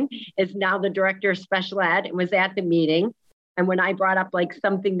mine is now the director of special ed and was at the meeting. And when I brought up like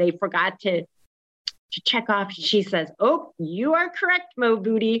something they forgot to check off, she says, oh, you are correct, Mo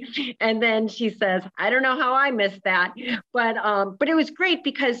Booty. And then she says, I don't know how I missed that. But it was great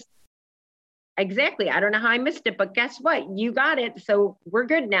because exactly, I don't know how I missed it, but guess what? You got it. So we're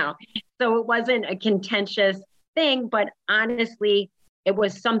good now. So it wasn't a contentious thing, but honestly, it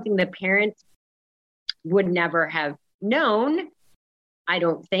was something the parents would never have known, I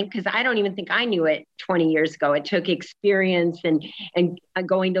don't think, because I don't even think I knew it 20 years ago. It took experience and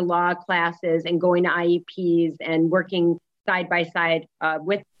going to law classes and going to IEPs and working side by side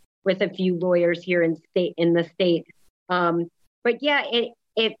with a few lawyers here in the state. But yeah,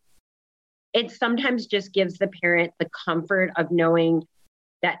 it sometimes just gives the parent the comfort of knowing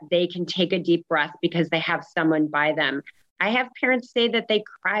that they can take a deep breath because they have someone by them. I have parents say that they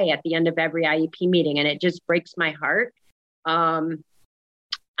cry at the end of every IEP meeting, and it just breaks my heart.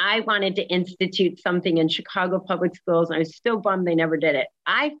 I wanted to institute something in Chicago public schools, and I was so bummed they never did it.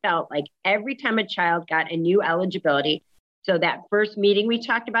 I felt like every time a child got a new eligibility, so that first meeting we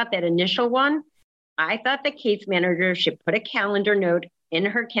talked about, that initial one, I thought the case manager should put a calendar note in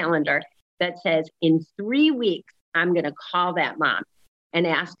her calendar that says, in 3 weeks, I'm going to call that mom and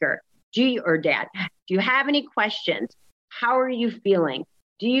ask her, or dad, do you have any questions? How are you feeling?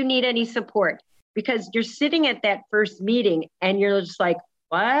 Do you need any support? Because you're sitting at that first meeting and you're just like,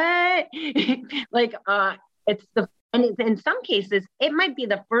 what? Like, and in some cases, it might be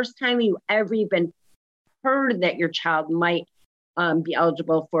the first time you ever even heard that your child might be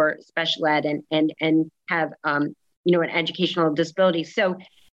eligible for special ed and have, an educational disability. So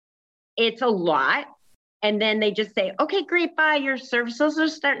it's a lot. And then they just say, okay, great, bye. Your services will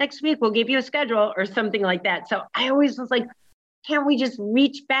start next week. We'll give you a schedule or something like that. So I always was like, can't we just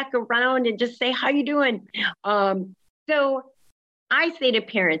reach back around and just say, how you doing? So I say to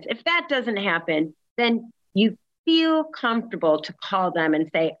parents, if that doesn't happen, then you feel comfortable to call them and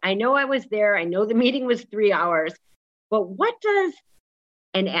say, I know I was there. I know the meeting was 3 hours, but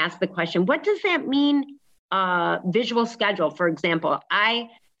and ask the question, what does that mean? Visual schedule, for example.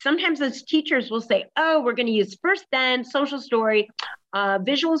 Sometimes as teachers will say, oh, we're going to use first then, social story,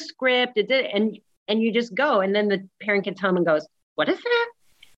 visual script, and you just go. And then the parent gets home and goes, what is that?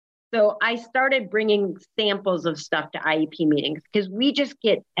 So I started bringing samples of stuff to IEP meetings because we just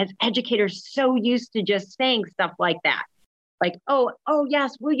get, as educators, so used to just saying stuff like that. Like, oh,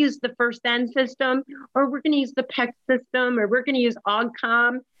 yes, we'll use the first then system, or we're going to use the PEC system, or we're going to use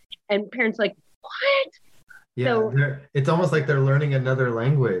OGCOM. And parents like, what? Yeah, so, it's almost like they're learning another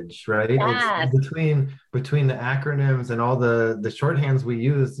language, right? Yes. It's between the acronyms and all the shorthands we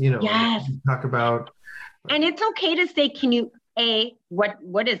use, yes. talk about. And it's okay to say, can you,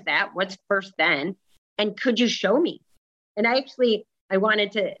 what is that? What's first then? And could you show me? And I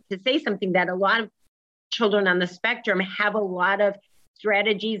wanted to say something that a lot of children on the spectrum have a lot of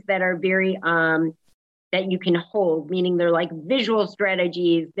strategies that are very, that you can hold, meaning they're like visual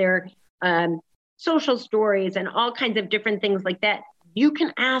strategies, they're, social stories and all kinds of different things like that. You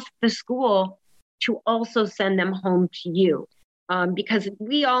can ask the school to also send them home to you because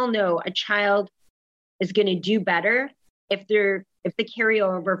we all know a child is going to do better if the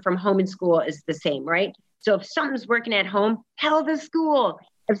carryover from home and school is the same, right? So if something's working at home, tell the school.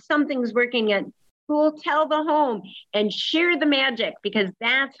 If something's working at school, tell the home and share the magic because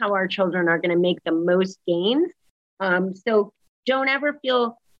that's how our children are going to make the most gains. So don't ever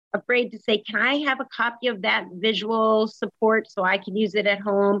feel afraid to say, can I have a copy of that visual support so I can use it at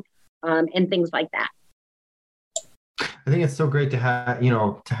home and things like that. I think it's so great to have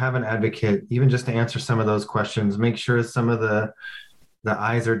an advocate, even just to answer some of those questions, make sure some of the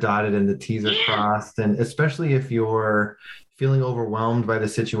I's are dotted and the T's are crossed. And especially if you're feeling overwhelmed by the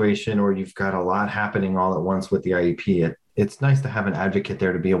situation or you've got a lot happening all at once with the IEP, it's nice to have an advocate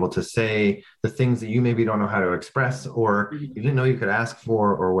there to be able to say the things that you maybe don't know how to express or you didn't know you could ask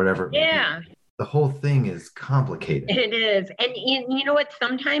for or whatever. Yeah. The whole thing is complicated. It is. And you know what?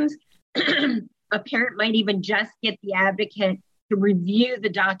 Sometimes a parent might even just get the advocate to review the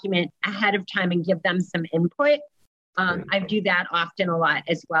document ahead of time and give them some input. I do that often a lot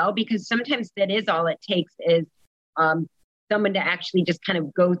as well, because sometimes that is all it takes is someone to actually just kind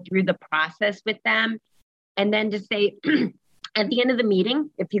of go through the process with them. And then to say, at the end of the meeting,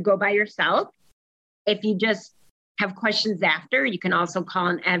 if you go by yourself, if you just have questions after, you can also call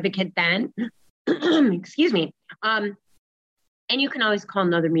an advocate then. Excuse me. And you can always call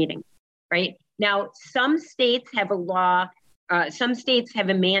another meeting, right? Now, some states have a law, some states have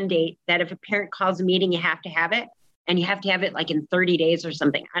a mandate that if a parent calls a meeting, you have to have it. And you have to have it like in 30 days or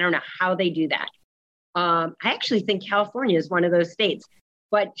something. I don't know how they do that. I actually think California is one of those states.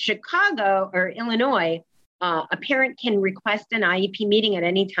 But Chicago or Illinois, a parent can request an IEP meeting at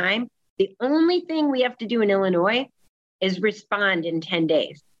any time. The only thing we have to do in Illinois is respond in 10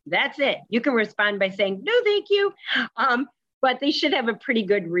 days. That's it. You can respond by saying, no, thank you. But they should have a pretty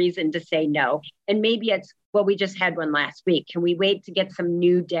good reason to say no. And maybe it's, well, we just had one last week. Can we wait to get some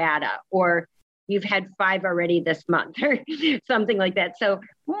new data? Or you've had 5 already this month or something like that. So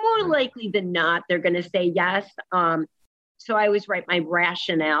more likely than not, they're going to say yes. So I always write my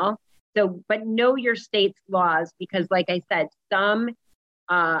rationale. So, but know your state's laws, because like I said, some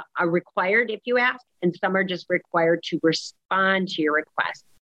are required if you ask, and some are just required to respond to your request.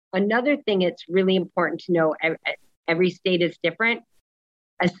 Another thing it's really important to know, every state is different.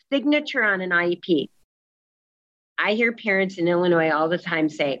 A signature on an IEP. I hear parents in Illinois all the time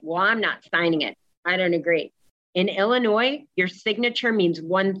say, well, I'm not signing it. I don't agree. In Illinois, your signature means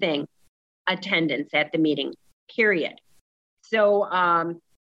one thing, attendance at the meeting, period. So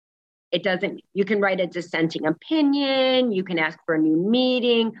it doesn't, you can write a dissenting opinion, you can ask for a new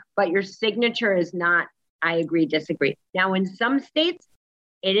meeting, but your signature is not, I agree, disagree. Now, in some states,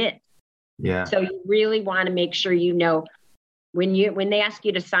 it is. Yeah. So you really want to make sure you know when they ask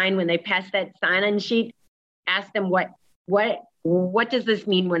you to sign, when they pass that sign-in sheet, ask them what does this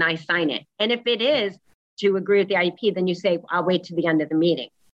mean when I sign it? And if it is to agree with the IEP, then you say, I'll wait to the end of the meeting.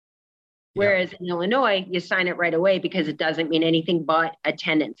 Whereas in Illinois, you sign it right away because it doesn't mean anything but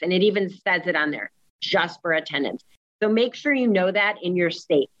attendance. And it even says it on there, just for attendance. So make sure you know that in your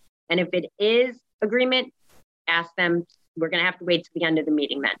state. And if it is agreement, ask them, we're going to have to wait to the end of the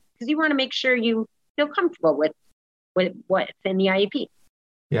meeting then. Because you want to make sure you feel comfortable with what's in the IEP.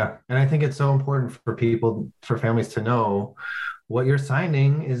 Yeah. And I think it's so important for families to know what you're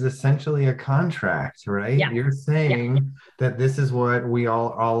signing is essentially a contract, right? Yeah. You're saying that this is what we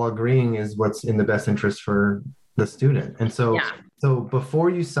all agreeing is what's in the best interest for the student. And so, so before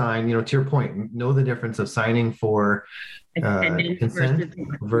you sign, to your point, know the difference of signing for consent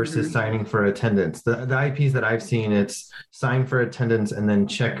versus signing for attendance. The IEPs that I've seen, it's sign for attendance and then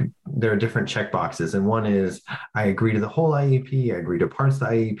there are different check boxes. And one is, I agree to the whole IEP, I agree to parts of the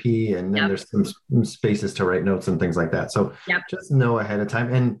IEP, and then there's some spaces to write notes and things like that. So just know ahead of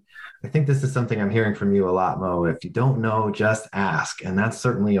time. And I think this is something I'm hearing from you a lot, Mo. If you don't know, just ask. And that's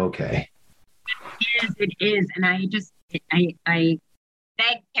certainly okay. It is. And I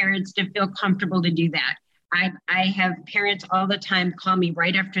beg parents to feel comfortable to do that. I have parents all the time call me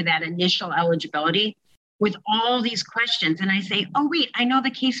right after that initial eligibility with all these questions. And I say, oh, wait, I know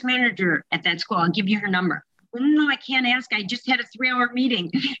the case manager at that school. I'll give you her number. Well, no, I can't ask. I just had a 3-hour meeting.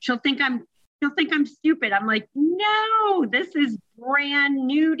 She'll think I'm stupid. I'm like, no, this is brand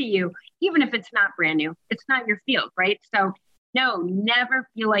new to you. Even if it's not brand new, it's not your field, right? So no, never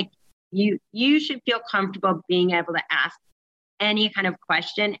feel like you should feel comfortable being able to ask any kind of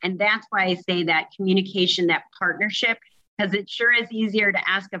question. And that's why I say that communication, that partnership, because it sure is easier to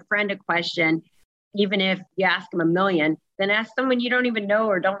ask a friend a question, even if you ask them a million, than ask someone you don't even know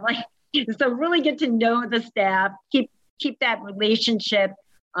or don't like. So really get to know the staff, keep that relationship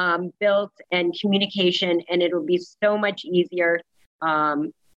built and communication, and it'll be so much easier.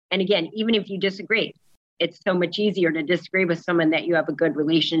 And again, even if you disagree, it's so much easier to disagree with someone that you have a good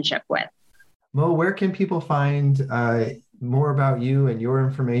relationship with. Mo, where can people find more about you and your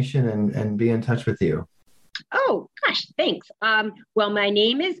information and be in touch with you? Oh, gosh, thanks. Well, my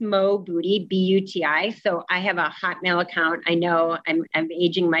name is Mo Buti, B-U-T-I. So I have a Hotmail account. I know I'm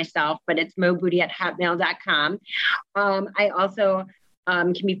aging myself, but it's mobuti@hotmail.com. I also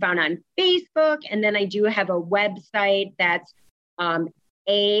can be found on Facebook. And then I do have a website that's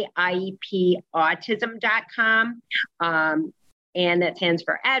AIEPautism.com. And that stands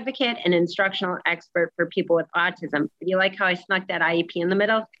for Advocate and Instructional Expert for People with Autism. You like how I snuck that IEP in the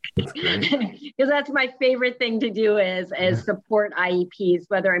middle? Because that's my favorite thing to do is support IEPs,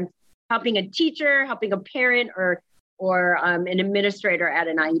 whether I'm helping a teacher, helping a parent, or an administrator at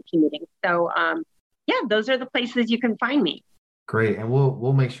an IEP meeting. So those are the places you can find me. Great. And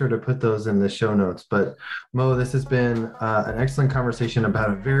we'll make sure to put those in the show notes. But Mo, this has been an excellent conversation about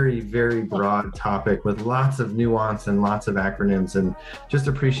a very, very broad topic with lots of nuance and lots of acronyms, and just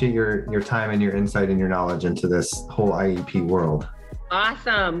appreciate your time and your insight and your knowledge into this whole IEP world.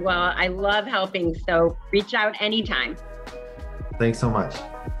 Awesome. Well, I love helping. So reach out anytime. Thanks so much.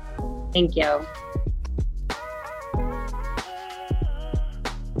 Thank you.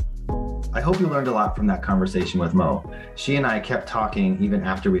 I hope you learned a lot from that conversation with Mo. She and I kept talking even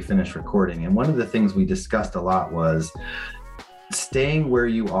after we finished recording. And one of the things we discussed a lot was staying where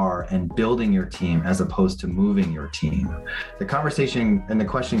you are and building your team as opposed to moving your team. The conversation and the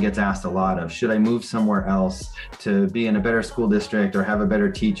question gets asked a lot of, should I move somewhere else to be in a better school district or have a better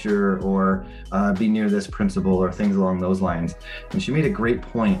teacher or be near this principal or things along those lines? And she made a great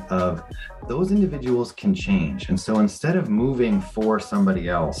point of those individuals can change. And so instead of moving for somebody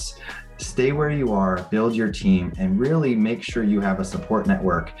else, stay where you are, build your team, and really make sure you have a support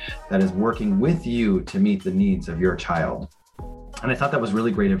network that is working with you to meet the needs of your child. And I thought that was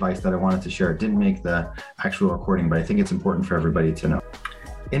really great advice that I wanted to share. It didn't make the actual recording, but I think it's important for everybody to know.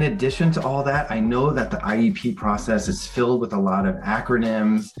 In addition to all that, I know that the IEP process is filled with a lot of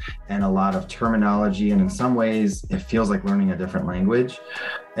acronyms and a lot of terminology. And in some ways, it feels like learning a different language.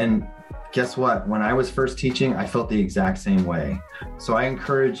 And guess what? When I was first teaching, I felt the exact same way. So I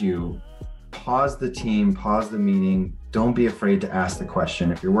encourage you, pause the team, pause the meeting. Don't be afraid to ask the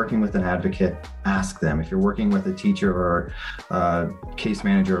question. If you're working with an advocate, ask them. If you're working with a teacher or a case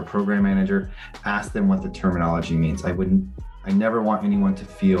manager or program manager, ask them what the terminology means. I never want anyone to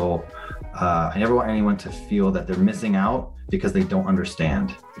feel that they're missing out because they don't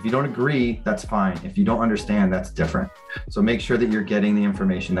understand. If you don't agree, that's fine. If you don't understand, that's different. So make sure that you're getting the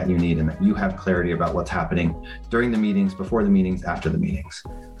information that you need and that you have clarity about what's happening during the meetings, before the meetings, after the meetings.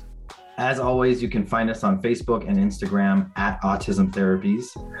 As always, you can find us on Facebook and Instagram at Autism Therapies.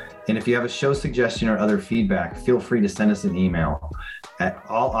 And if you have a show suggestion or other feedback, feel free to send us an email at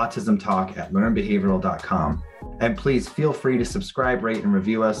allautismtalk@learnbehavioral.com. And please feel free to subscribe, rate, and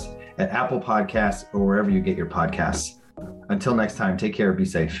review us at Apple Podcasts or wherever you get your podcasts. Until next time, take care, be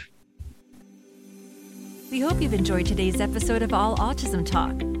safe. We hope you've enjoyed today's episode of All Autism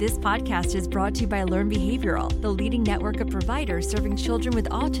Talk. This podcast is brought to you by Learn Behavioral, the leading network of providers serving children with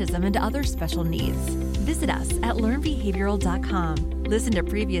autism and other special needs. Visit us at learnbehavioral.com. Listen to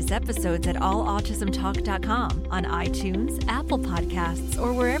previous episodes at allautismtalk.com, on iTunes, Apple Podcasts,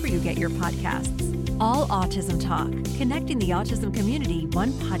 or wherever you get your podcasts. All Autism Talk, connecting the autism community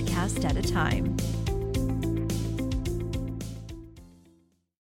one podcast at a time.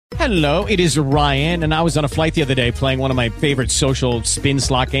 Hello, it is Ryan, and I was on a flight the other day playing one of my favorite social spin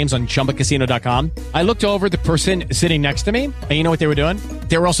slot games on ChumbaCasino.com. I looked over at the person sitting next to me, and you know what they were doing?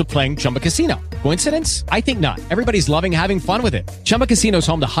 They were also playing Chumba Casino. Coincidence? I think not. Everybody's loving having fun with it. Chumba Casino is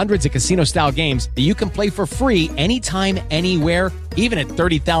home to hundreds of casino-style games that you can play for free anytime, anywhere, even at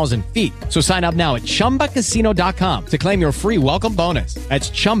 30,000 feet. So sign up now at ChumbaCasino.com to claim your free welcome bonus. That's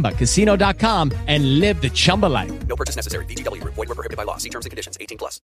ChumbaCasino.com and live the Chumba life. No purchase necessary. VGW. Void where prohibited by law. See terms and conditions. 18+.